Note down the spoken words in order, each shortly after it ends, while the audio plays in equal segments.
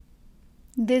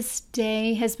This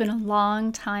day has been a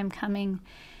long time coming.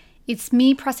 It's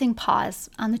me pressing pause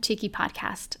on the Cheeky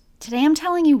podcast. Today I'm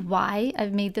telling you why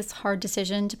I've made this hard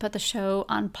decision to put the show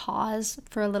on pause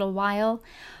for a little while,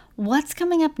 what's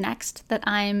coming up next that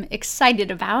I'm excited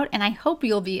about and I hope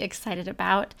you'll be excited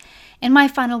about, and my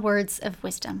final words of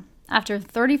wisdom. After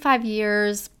 35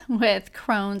 years with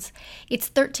Crohn's, it's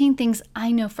 13 things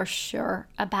I know for sure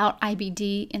about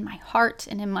IBD in my heart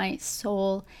and in my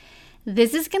soul.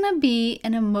 This is going to be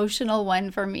an emotional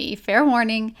one for me. Fair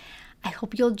warning. I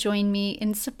hope you'll join me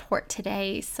in support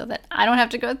today so that I don't have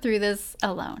to go through this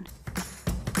alone.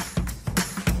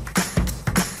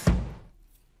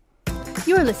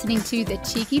 You are listening to the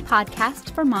Cheeky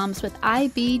Podcast for Moms with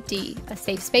IBD, a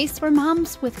safe space where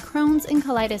moms with Crohn's and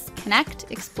colitis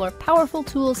connect, explore powerful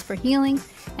tools for healing,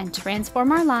 and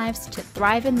transform our lives to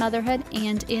thrive in motherhood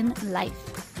and in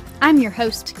life. I'm your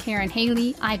host, Karen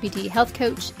Haley, IBD health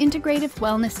coach, integrative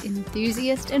wellness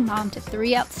enthusiast, and mom to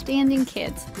 3 outstanding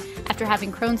kids. After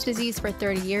having Crohn's disease for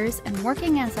 30 years and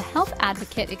working as a health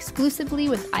advocate exclusively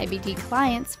with IBD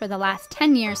clients for the last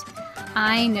 10 years,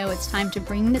 I know it's time to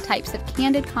bring the types of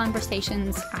candid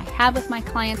conversations I have with my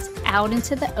clients out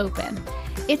into the open.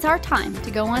 It's our time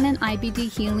to go on an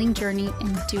IBD healing journey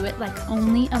and do it like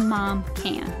only a mom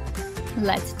can.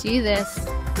 Let's do this.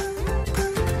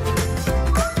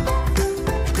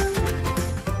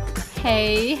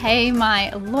 Hey,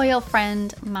 my loyal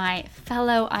friend, my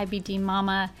fellow IBD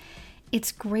mama.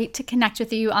 It's great to connect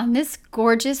with you on this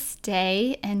gorgeous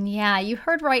day. And yeah, you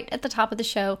heard right at the top of the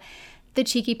show, the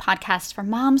Cheeky Podcast for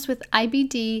Moms with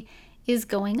IBD is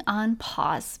going on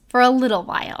pause for a little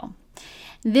while.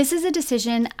 This is a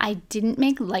decision I didn't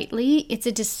make lightly. It's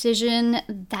a decision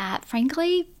that,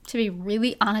 frankly, to be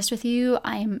really honest with you,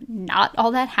 I'm not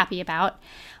all that happy about.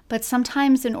 But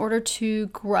sometimes in order to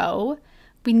grow,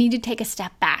 we need to take a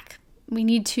step back. We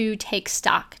need to take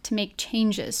stock to make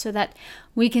changes so that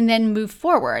we can then move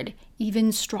forward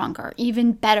even stronger,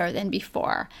 even better than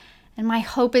before. And my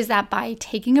hope is that by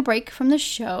taking a break from the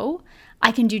show,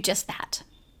 I can do just that.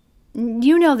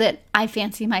 You know that I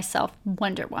fancy myself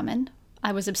Wonder Woman.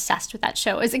 I was obsessed with that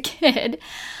show as a kid.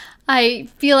 I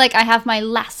feel like I have my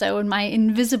lasso and my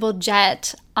invisible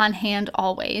jet on hand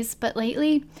always, but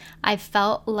lately I've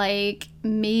felt like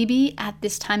maybe at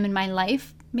this time in my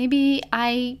life, maybe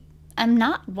I am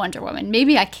not Wonder Woman.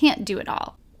 Maybe I can't do it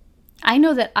all. I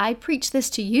know that I preach this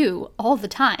to you all the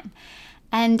time,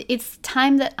 and it's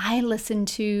time that I listen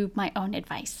to my own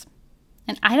advice.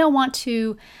 And I don't want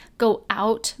to go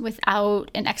out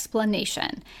without an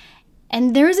explanation.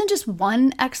 And there isn't just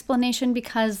one explanation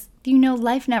because, you know,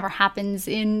 life never happens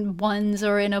in ones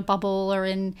or in a bubble or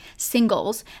in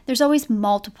singles. There's always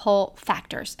multiple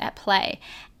factors at play.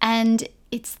 And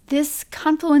it's this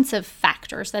confluence of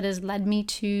factors that has led me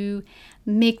to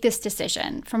make this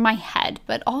decision from my head,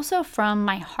 but also from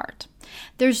my heart.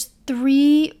 There's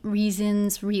 3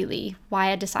 reasons really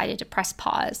why I decided to press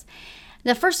pause.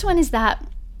 The first one is that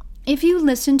if you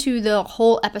listen to the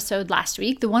whole episode last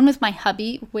week, the one with my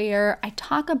hubby, where we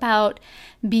talk about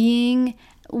being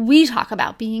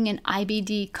an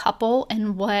IBD couple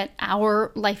and what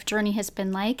our life journey has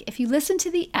been like. If you listen to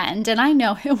the end, and I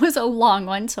know it was a long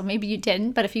one, so maybe you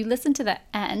didn't, but if you listen to the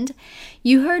end,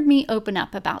 you heard me open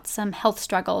up about some health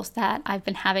struggles that I've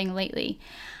been having lately.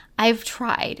 I've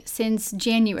tried since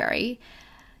January,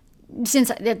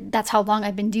 since that's how long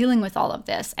I've been dealing with all of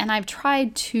this. And I've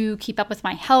tried to keep up with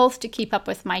my health, to keep up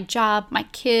with my job, my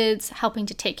kids, helping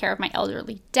to take care of my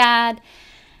elderly dad.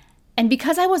 And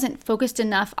because I wasn't focused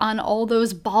enough on all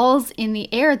those balls in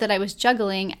the air that I was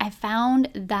juggling, I found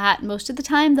that most of the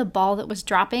time the ball that was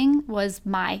dropping was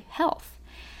my health.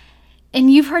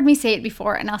 And you've heard me say it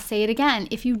before, and I'll say it again.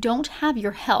 If you don't have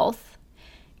your health,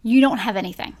 you don't have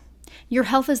anything. Your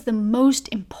health is the most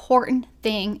important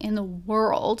thing in the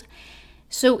world.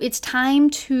 So it's time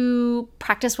to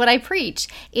practice what I preach.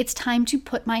 It's time to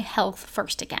put my health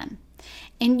first again.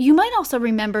 And you might also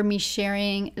remember me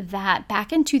sharing that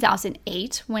back in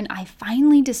 2008, when I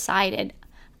finally decided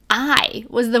I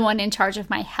was the one in charge of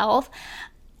my health,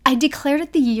 I declared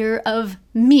it the year of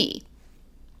me.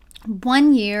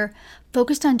 1 year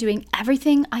focused on doing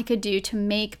everything I could do to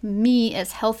make me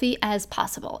as healthy as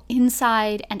possible,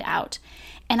 inside and out.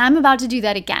 And I'm about to do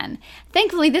that again.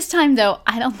 Thankfully, this time though,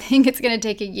 I don't think it's going to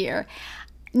take a year.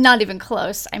 Not even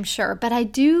close, I'm sure. But I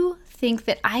do think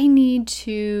that I need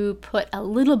to put a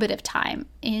little bit of time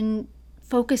in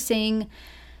focusing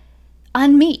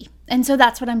on me. And so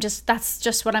that's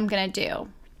just what I'm going to do.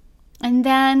 And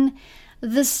then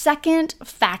The second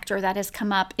factor that has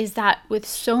come up is that with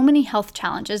so many health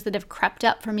challenges that have crept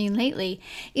up for me lately,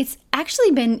 it's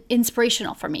actually been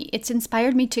inspirational for me. It's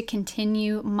inspired me to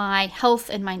continue my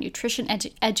health and my nutrition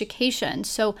education.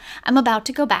 So I'm about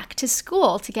to go back to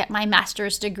school to get my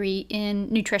master's degree in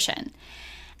nutrition.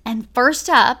 And first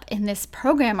up in this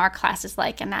program are classes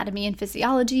like anatomy and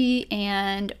physiology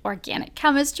and organic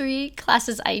chemistry,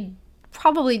 classes I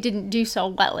probably didn't do so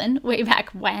well in way back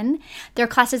when. They're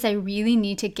classes I really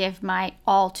need to give my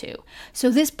all to. So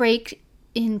this break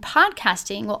in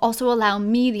podcasting will also allow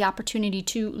me the opportunity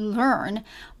to learn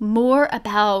more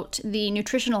about the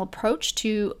nutritional approach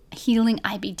to healing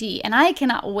IBD. And I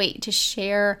cannot wait to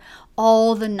share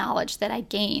all the knowledge that I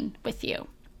gain with you.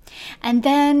 And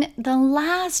then the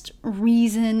last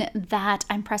reason that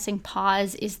I'm pressing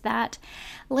pause is that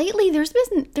lately there's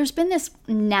been this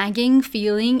nagging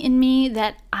feeling in me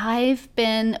that I've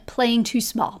been playing too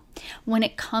small when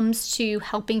it comes to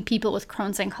helping people with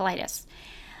Crohn's and colitis.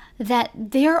 That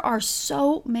there are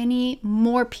so many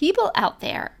more people out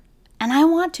there, and I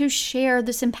want to share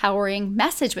this empowering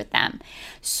message with them.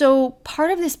 So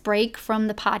part of this break from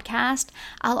the podcast,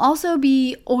 I'll also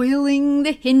be oiling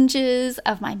the hinges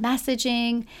of my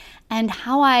messaging and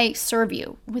how I serve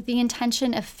you with the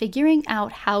intention of figuring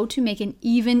out how to make an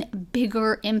even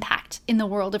bigger impact in the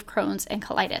world of Crohn's and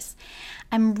colitis.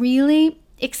 I'm really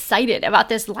excited about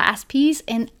this last piece,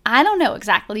 and I don't know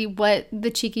exactly what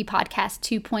the Cheeky Podcast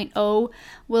 2.0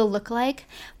 will look like,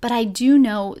 but I do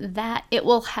know that it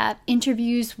will have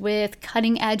interviews with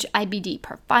cutting-edge IBD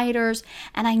providers,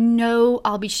 and I know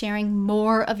I'll be sharing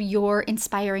more of your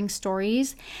inspiring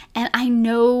stories, and I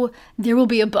know there will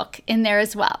be a book in there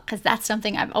as well, because that's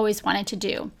something I've always wanted to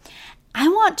do. I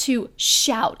want to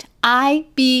shout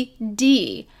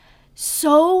IBD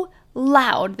so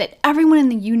loud that everyone in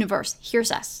the universe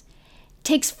hears us,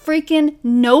 takes freaking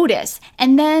notice,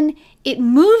 and then it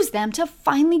moves them to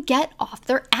finally get off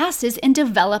their asses and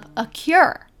develop a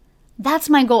cure. That's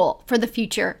my goal for the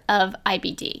future of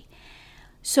IBD.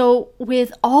 So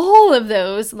with all of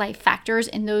those life factors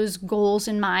and those goals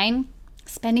in mind,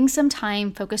 spending some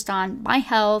time focused on my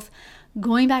health,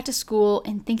 going back to school,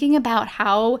 and thinking about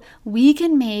how we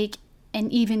can make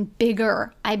an even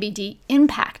bigger IBD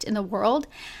impact in the world,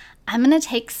 I'm going to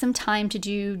take some time to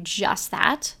do just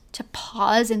that, to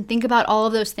pause and think about all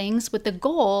of those things with the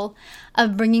goal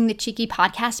of bringing the Cheeky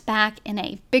Podcast back in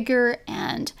a bigger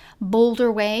and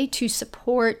bolder way to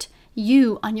support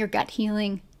you on your gut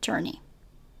healing journey.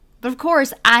 But of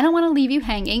course, I don't want to leave you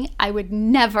hanging. I would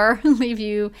never leave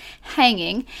you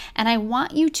hanging. And I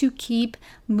want you to keep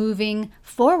moving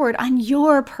forward on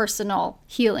your personal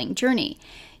healing journey.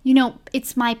 You know,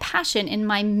 it's my passion and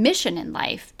my mission in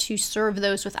life to serve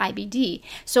those with IBD.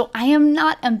 So I am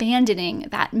not abandoning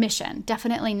that mission.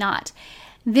 Definitely not.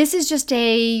 This is just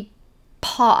a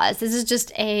pause. This is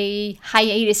just a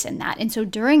hiatus in that. And so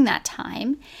during that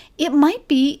time, it might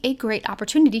be a great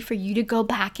opportunity for you to go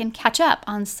back and catch up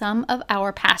on some of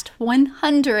our past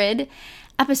 100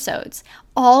 episodes,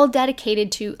 all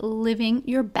dedicated to living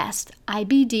your best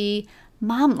IBD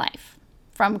mom life.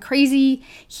 From crazy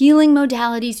healing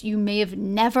modalities you may have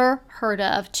never heard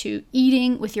of, to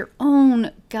eating with your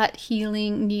own gut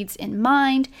healing needs in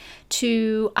mind,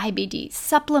 to IBD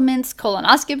supplements,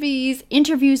 colonoscopies,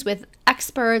 interviews with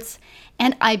experts,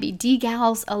 and IBD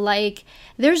gals alike.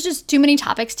 There's just too many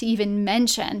topics to even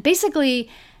mention. Basically,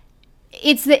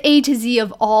 it's the A to Z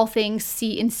of all things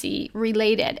C&C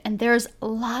related, and there's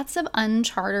lots of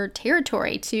uncharted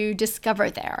territory to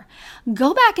discover there.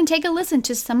 Go back and take a listen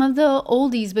to some of the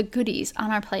oldies but goodies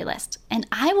on our playlist, and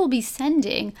I will be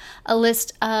sending a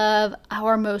list of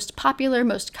our most popular,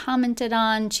 most commented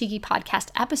on Cheeky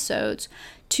Podcast episodes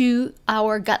to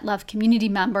our Gut Love community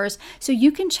members so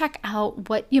you can check out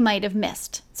what you might have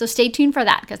missed. So stay tuned for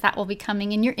that, because that will be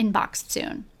coming in your inbox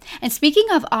soon. And speaking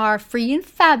of our free and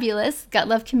fabulous Gut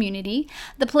Love community,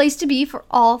 the place to be for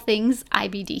all things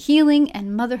IBD healing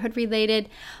and motherhood related,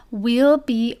 we'll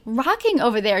be rocking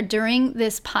over there during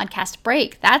this podcast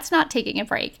break. That's not taking a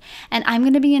break. And I'm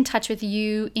going to be in touch with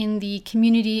you in the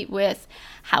community with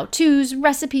how-tos,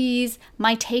 recipes,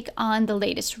 my take on the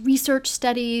latest research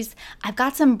studies. I've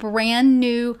got some brand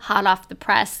new hot off the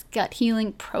press gut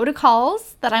healing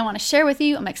protocols that I want to share with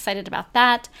you. I'm excited about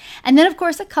that. And then of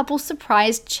course, a couple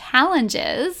surprise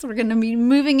challenges. We're going to be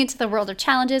moving into the world of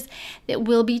challenges that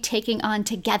we'll be taking on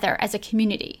together as a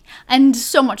community, and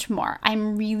so much more.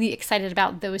 I'm really excited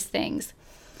about those things.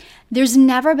 There's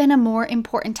never been a more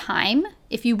important time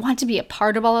If you want to be a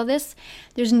part of all of this,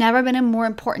 there's never been a more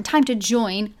important time to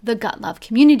join the Gut Love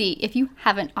community if you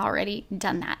haven't already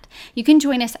done that. You can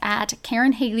join us at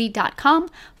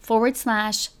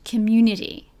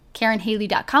KarenHaley.com/community.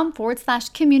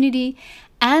 KarenHaley.com/community.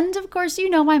 And of course, you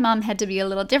know my mom had to be a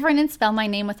little different and spell my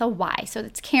name with a Y. So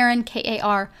it's Karen,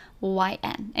 Karyn,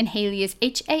 and Haley is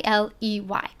Haley.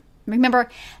 Remember,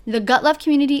 the Gut Love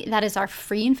community, that is our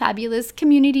free and fabulous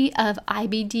community of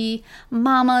IBD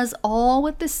mamas, all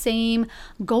with the same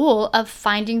goal of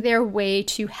finding their way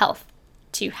to health,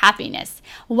 to happiness,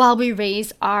 while we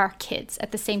raise our kids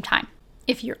at the same time.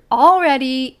 If you're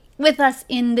already with us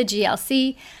in the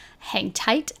GLC, hang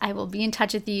tight. I will be in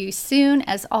touch with you soon,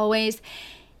 as always.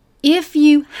 If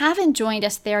you haven't joined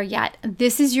us there yet,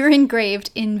 this is your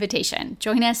engraved invitation.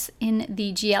 Join us in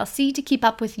the GLC to keep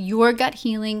up with your gut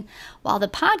healing while the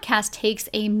podcast takes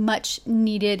a much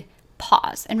needed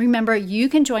pause. And remember, you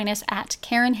can join us at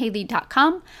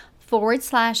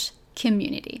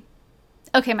KarenHaley.com/community.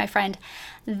 Okay, my friend,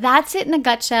 that's it in a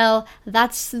nutshell.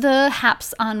 That's the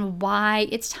haps on why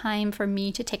it's time for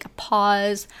me to take a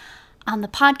pause on the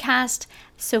podcast.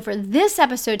 So for this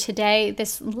episode today,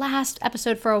 this last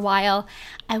episode for a while,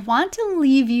 I want to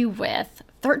leave you with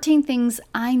 13 things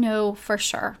I know for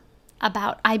sure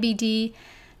about IBD,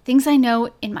 things I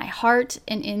know in my heart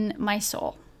and in my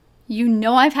soul. You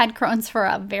know I've had Crohn's for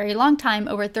a very long time,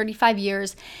 over 35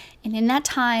 years. And in that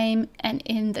time, and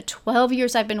in the 12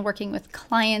 years I've been working with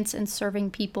clients and serving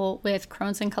people with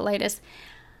Crohn's and colitis,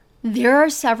 there are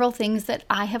several things that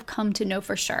I have come to know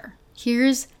for sure.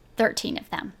 Here's 13 of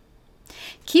them.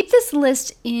 Keep this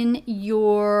list in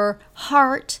your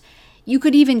heart. You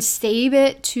could even save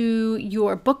it to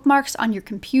your bookmarks on your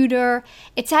computer.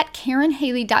 It's at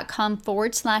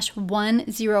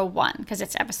KarenHaley.com/101 because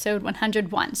it's episode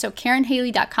 101. So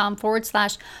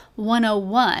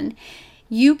KarenHaley.com/101.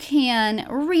 You can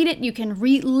read it, you can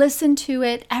re-listen to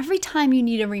it every time you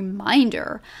need a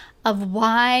reminder of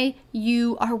why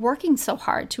you are working so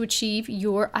hard to achieve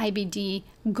your IBD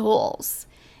goals.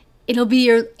 It'll be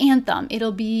your anthem.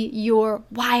 It'll be your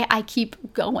why I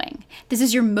keep going. This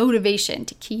is your motivation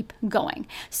to keep going.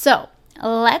 So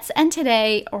let's end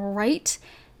today right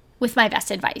with my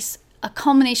best advice, a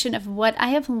culmination of what I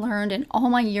have learned in all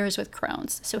my years with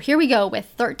Crohn's. So here we go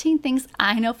with 13 things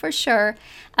I know for sure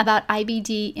about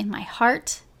IBD in my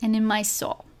heart and in my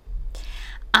soul.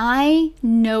 I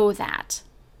know that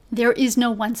there is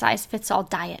no one-size-fits-all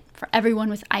diet for everyone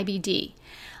with IBD.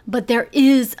 But there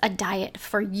is a diet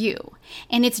for you,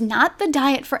 and it's not the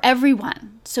diet for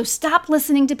everyone. So stop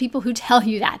listening to people who tell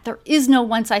you that. There is no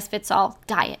one-size-fits-all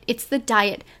diet. It's the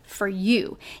diet for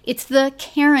you. It's the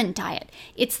Karen diet.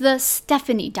 It's the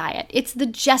Stephanie diet. It's the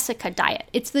Jessica diet.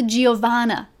 It's the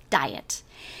Giovanna diet.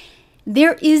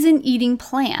 There is an eating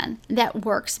plan that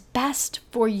works best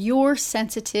for your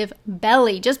sensitive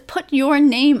belly. Just put your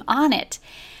name on it.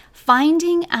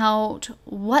 Finding out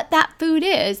what that food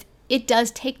is, it does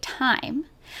take time,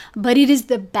 but it is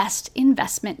the best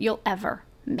investment you'll ever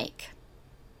make.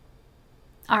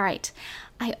 All right.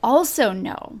 I also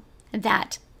know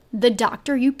that the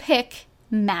doctor you pick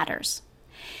matters.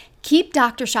 Keep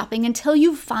doctor shopping until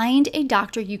you find a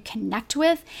doctor you connect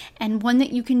with and one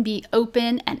that you can be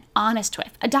open and honest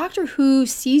with. A doctor who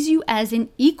sees you as an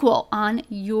equal on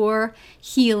your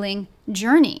healing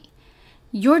journey.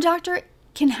 Your doctor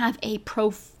can have a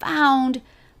profound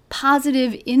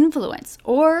positive influence,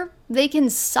 or they can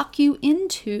suck you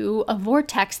into a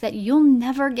vortex that you'll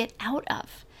never get out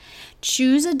of.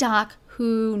 Choose a doc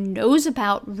who knows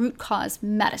about root cause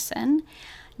medicine,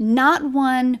 not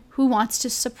one who wants to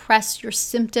suppress your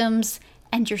symptoms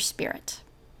and your spirit.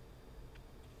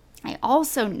 I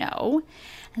also know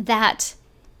that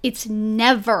it's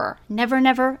never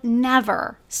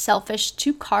selfish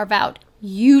to carve out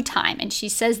you time. And she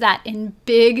says that in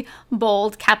big,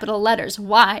 bold, capital letters.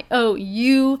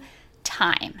 Y-O-U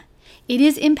time. It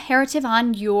is imperative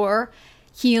on your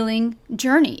healing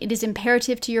journey. It is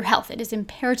imperative to your health. It is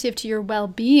imperative to your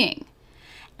well-being.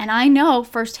 And I know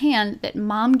firsthand that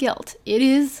mom guilt, it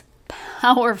is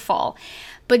powerful.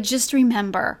 But just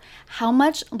remember how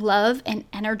much love and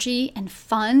energy and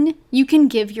fun you can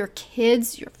give your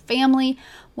kids, your family,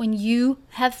 when you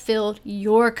have filled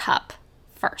your cup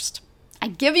first. I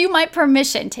give you my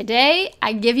permission. Today,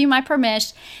 I give you my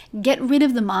permission. Get rid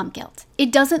of the mom guilt.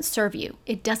 It doesn't serve you.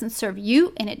 It doesn't serve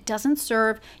you, and it doesn't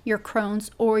serve your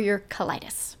Crohn's or your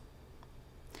colitis.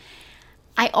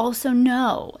 I also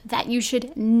know that you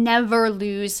should never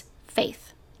lose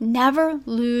faith. Never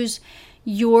lose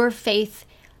your faith,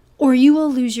 or you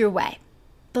will lose your way.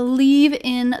 Believe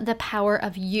in the power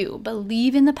of you.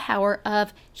 Believe in the power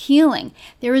of healing.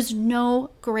 There is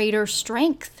no greater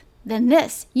strength than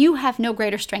this. You have no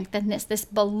greater strength than this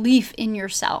belief in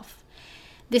yourself,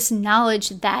 this knowledge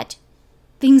that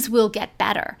things will get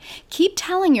better. Keep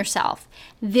telling yourself,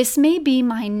 this may be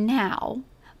my now,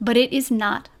 but it is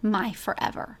not my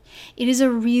forever. It is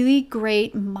a really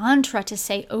great mantra to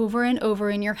say over and over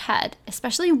in your head,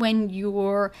 especially when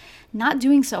you're not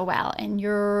doing so well and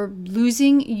you're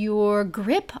losing your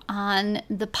grip on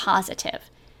the positive.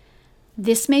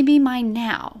 This may be my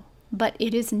now, but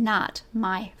it is not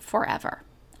my forever.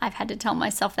 I've had to tell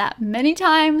myself that many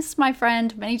times, my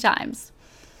friend, many times.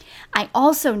 I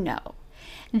also know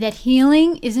that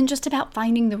healing isn't just about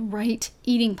finding the right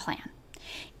eating plan.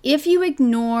 If you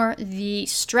ignore the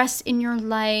stress in your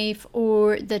life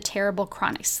or the terrible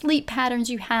chronic sleep patterns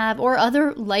you have or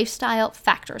other lifestyle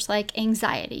factors like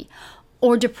anxiety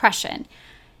or depression,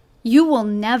 you will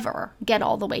never get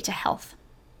all the way to health.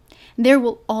 There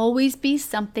will always be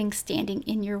something standing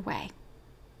in your way.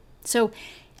 So,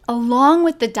 along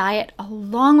with the diet,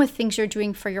 along with things you're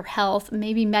doing for your health,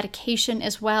 maybe medication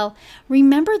as well,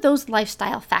 remember those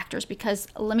lifestyle factors because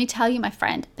let me tell you, my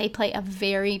friend, they play a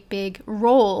very big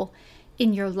role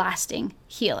in your lasting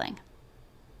healing.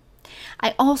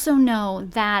 I also know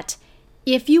that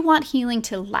if you want healing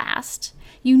to last,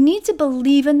 you need to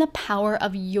believe in the power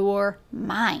of your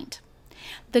mind.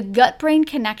 The gut-brain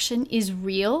connection is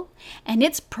real and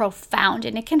it's profound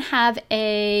and it can have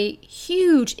a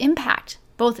huge impact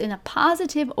both in a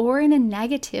positive or in a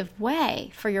negative way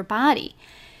for your body.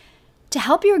 To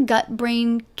help your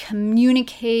gut-brain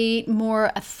communicate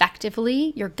more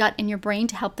effectively, your gut and your brain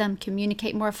to help them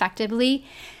communicate more effectively,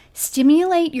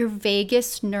 stimulate your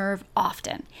vagus nerve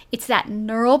often. It's that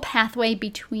neural pathway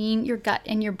between your gut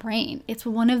and your brain. It's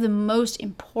one of the most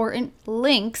important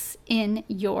links in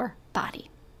your body.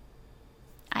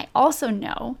 I also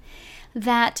know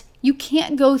that you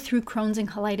can't go through Crohn's and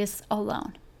colitis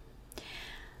alone.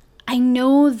 I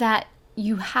know that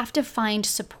you have to find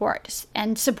support,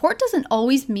 and support doesn't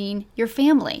always mean your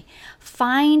family.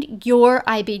 Find your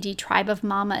IBD tribe of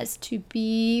mamas to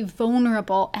be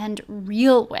vulnerable and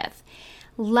real with.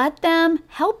 Let them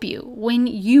help you when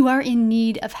you are in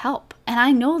need of help. And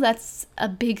I know that's a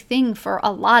big thing for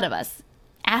a lot of us,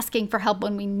 asking for help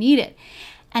when we need it,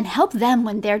 and help them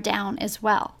when they're down as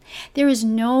well. There is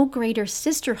no greater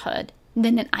sisterhood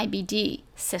than an IBD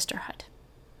sisterhood.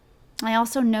 I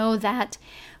also know that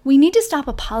we need to stop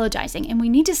apologizing and we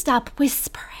need to stop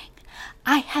whispering,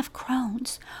 I have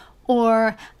Crohn's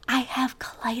or I have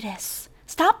colitis.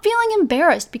 Stop feeling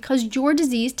embarrassed because your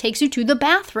disease takes you to the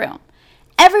bathroom.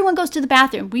 Everyone goes to the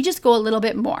bathroom. We just go a little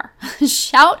bit more.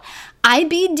 Shout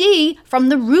IBD from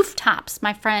the rooftops,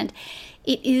 my friend.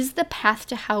 It is the path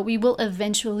to how we will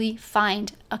eventually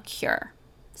find a cure.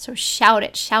 So shout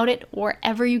it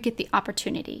wherever you get the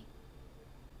opportunity.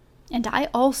 And I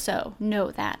also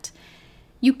know that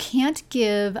you can't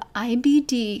give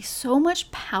IBD so much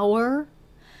power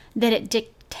that it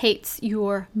dictates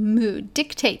your mood.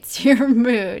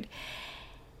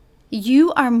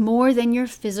 You are more than your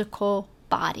physical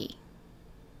body.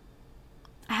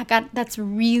 That's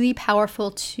really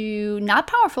powerful not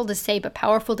powerful to say, but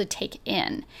powerful to take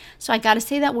in. So I got to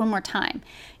say that one more time.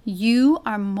 You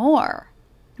are more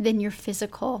than your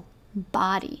physical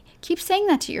body. Keep saying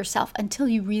that to yourself until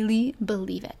you really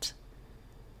believe it.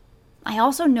 I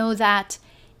also know that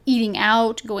eating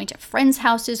out, going to friends'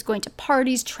 houses, going to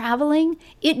parties, traveling,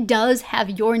 it does have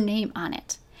your name on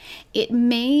it. It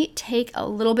may take a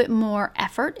little bit more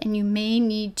effort and you may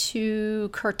need to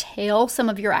curtail some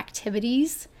of your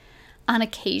activities on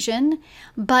occasion,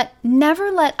 but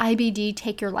never let IBD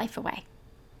take your life away,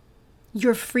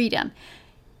 your freedom,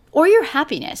 or your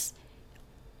happiness.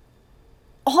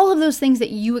 All of those things that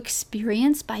you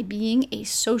experience by being a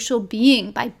social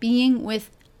being, by being with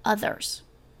others.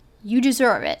 You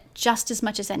deserve it just as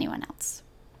much as anyone else.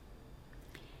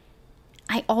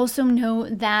 I also know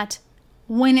that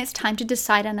when it's time to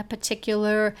decide on a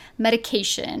particular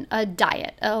medication, a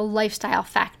diet, a lifestyle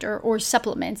factor, or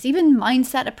supplements, even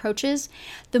mindset approaches,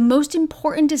 the most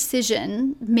important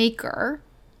decision maker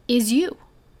is you.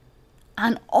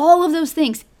 On all of those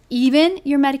things, even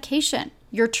your medication,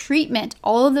 your treatment,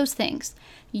 all of those things,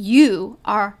 you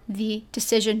are the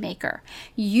decision maker.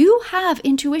 You have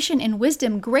intuition and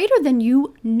wisdom greater than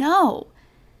you know.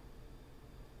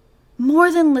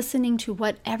 More than listening to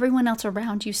what everyone else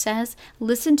around you says,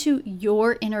 listen to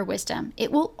your inner wisdom.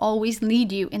 It will always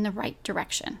lead you in the right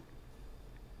direction.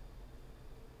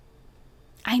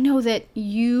 I know that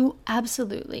you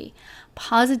absolutely,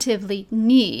 positively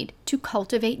need to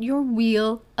cultivate your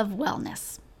wheel of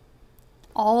wellness.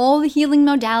 all the healing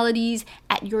modalities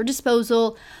at your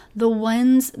disposal, the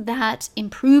ones that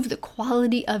improve the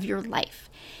quality of your life.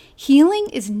 Healing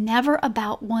is never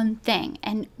about one thing,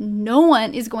 and no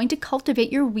one is going to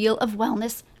cultivate your wheel of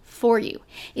wellness for you.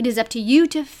 It is up to you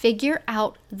to figure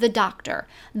out the doctor,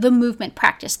 the movement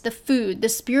practice, the food, the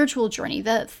spiritual journey,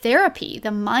 the therapy,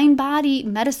 the mind-body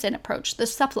medicine approach, the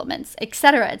supplements,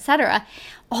 etc., etc.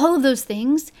 All of those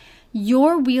things,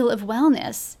 your wheel of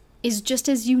wellness is just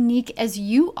as unique as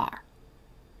you are.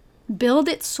 Build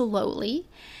it slowly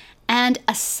and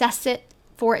assess it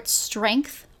for its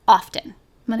strength often.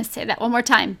 I'm going to say that one more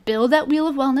time. Build that wheel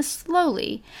of wellness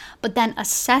slowly, but then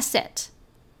assess it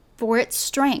for its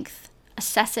strength.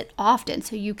 Assess it often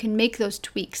so you can make those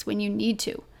tweaks when you need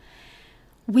to.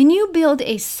 When you build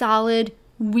a solid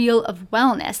wheel of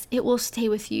wellness, it will stay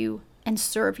with you and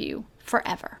serve you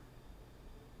forever.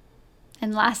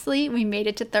 And lastly, we made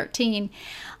it to 13.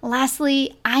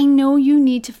 Lastly, I know you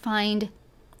need to find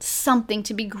something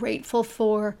to be grateful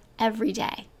for every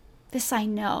day. This I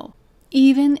know.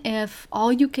 Even if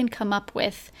all you can come up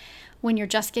with when you're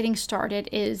just getting started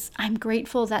is, I'm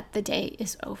grateful that the day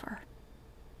is over.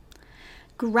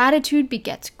 Gratitude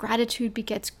begets gratitude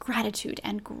begets gratitude,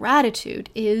 and gratitude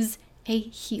is a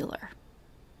healer.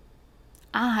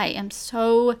 I am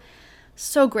so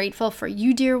grateful for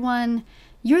you, dear one.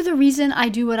 You're the reason I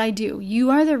do what I do.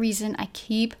 You are the reason I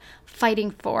keep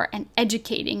fighting for and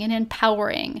educating and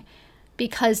empowering,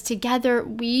 because together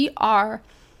we are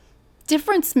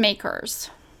difference makers.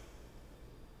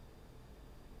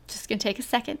 Just gonna take a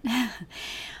second.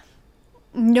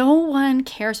 No one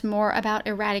cares more about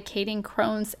eradicating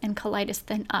Crohn's and colitis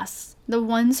than us, the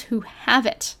ones who have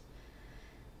it.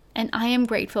 And I am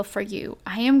grateful for you.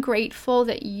 I am grateful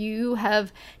that you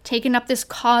have taken up this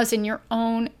cause in your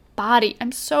own body.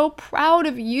 I'm so proud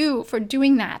of you for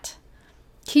doing that.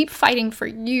 Keep fighting for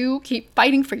you. Keep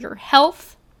fighting for your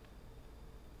health.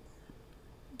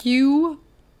 You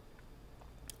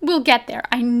will get there.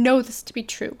 I know this to be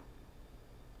true.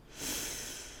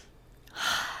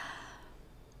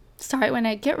 Sorry, when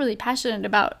I get really passionate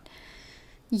about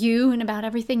you and about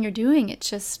everything you're doing, it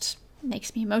just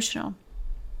makes me emotional.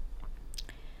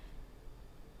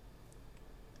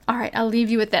 All right, I'll leave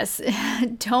you with this.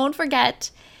 Don't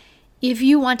forget, if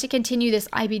you want to continue this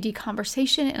IBD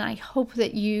conversation, and I hope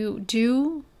that you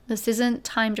do, this isn't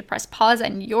time to press pause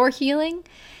on your healing.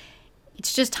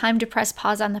 It's just time to press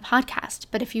pause on the podcast.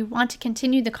 But if you want to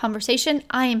continue the conversation,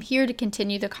 I am here to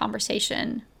continue the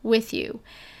conversation with you.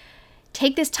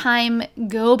 Take this time,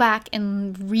 go back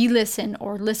and re-listen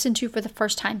or listen to for the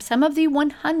first time some of the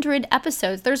 100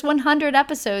 episodes. There's 100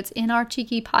 episodes in our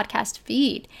Cheeky podcast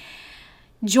feed.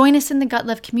 Join us in the Gut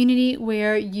Love community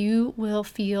where you will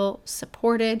feel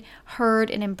supported,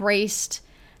 heard, and embraced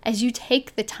as you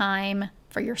take the time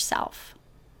for yourself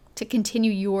to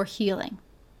continue your healing.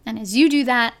 And as you do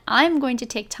that, I'm going to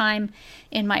take time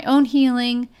in my own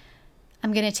healing.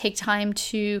 I'm going to take time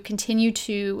to continue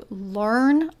to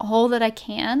learn all that I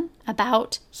can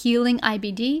about healing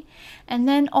IBD, and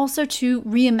then also to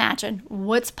reimagine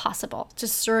what's possible to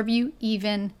serve you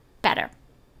even better.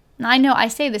 And I know I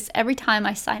say this every time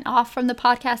I sign off from the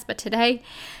podcast, but today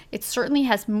it certainly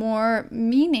has more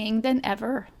meaning than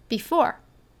ever before.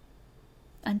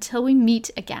 Until we meet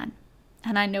again,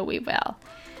 and I know we will,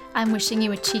 I'm wishing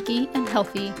you a cheeky and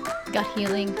healthy gut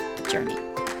healing journey.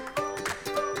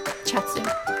 Chat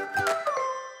soon.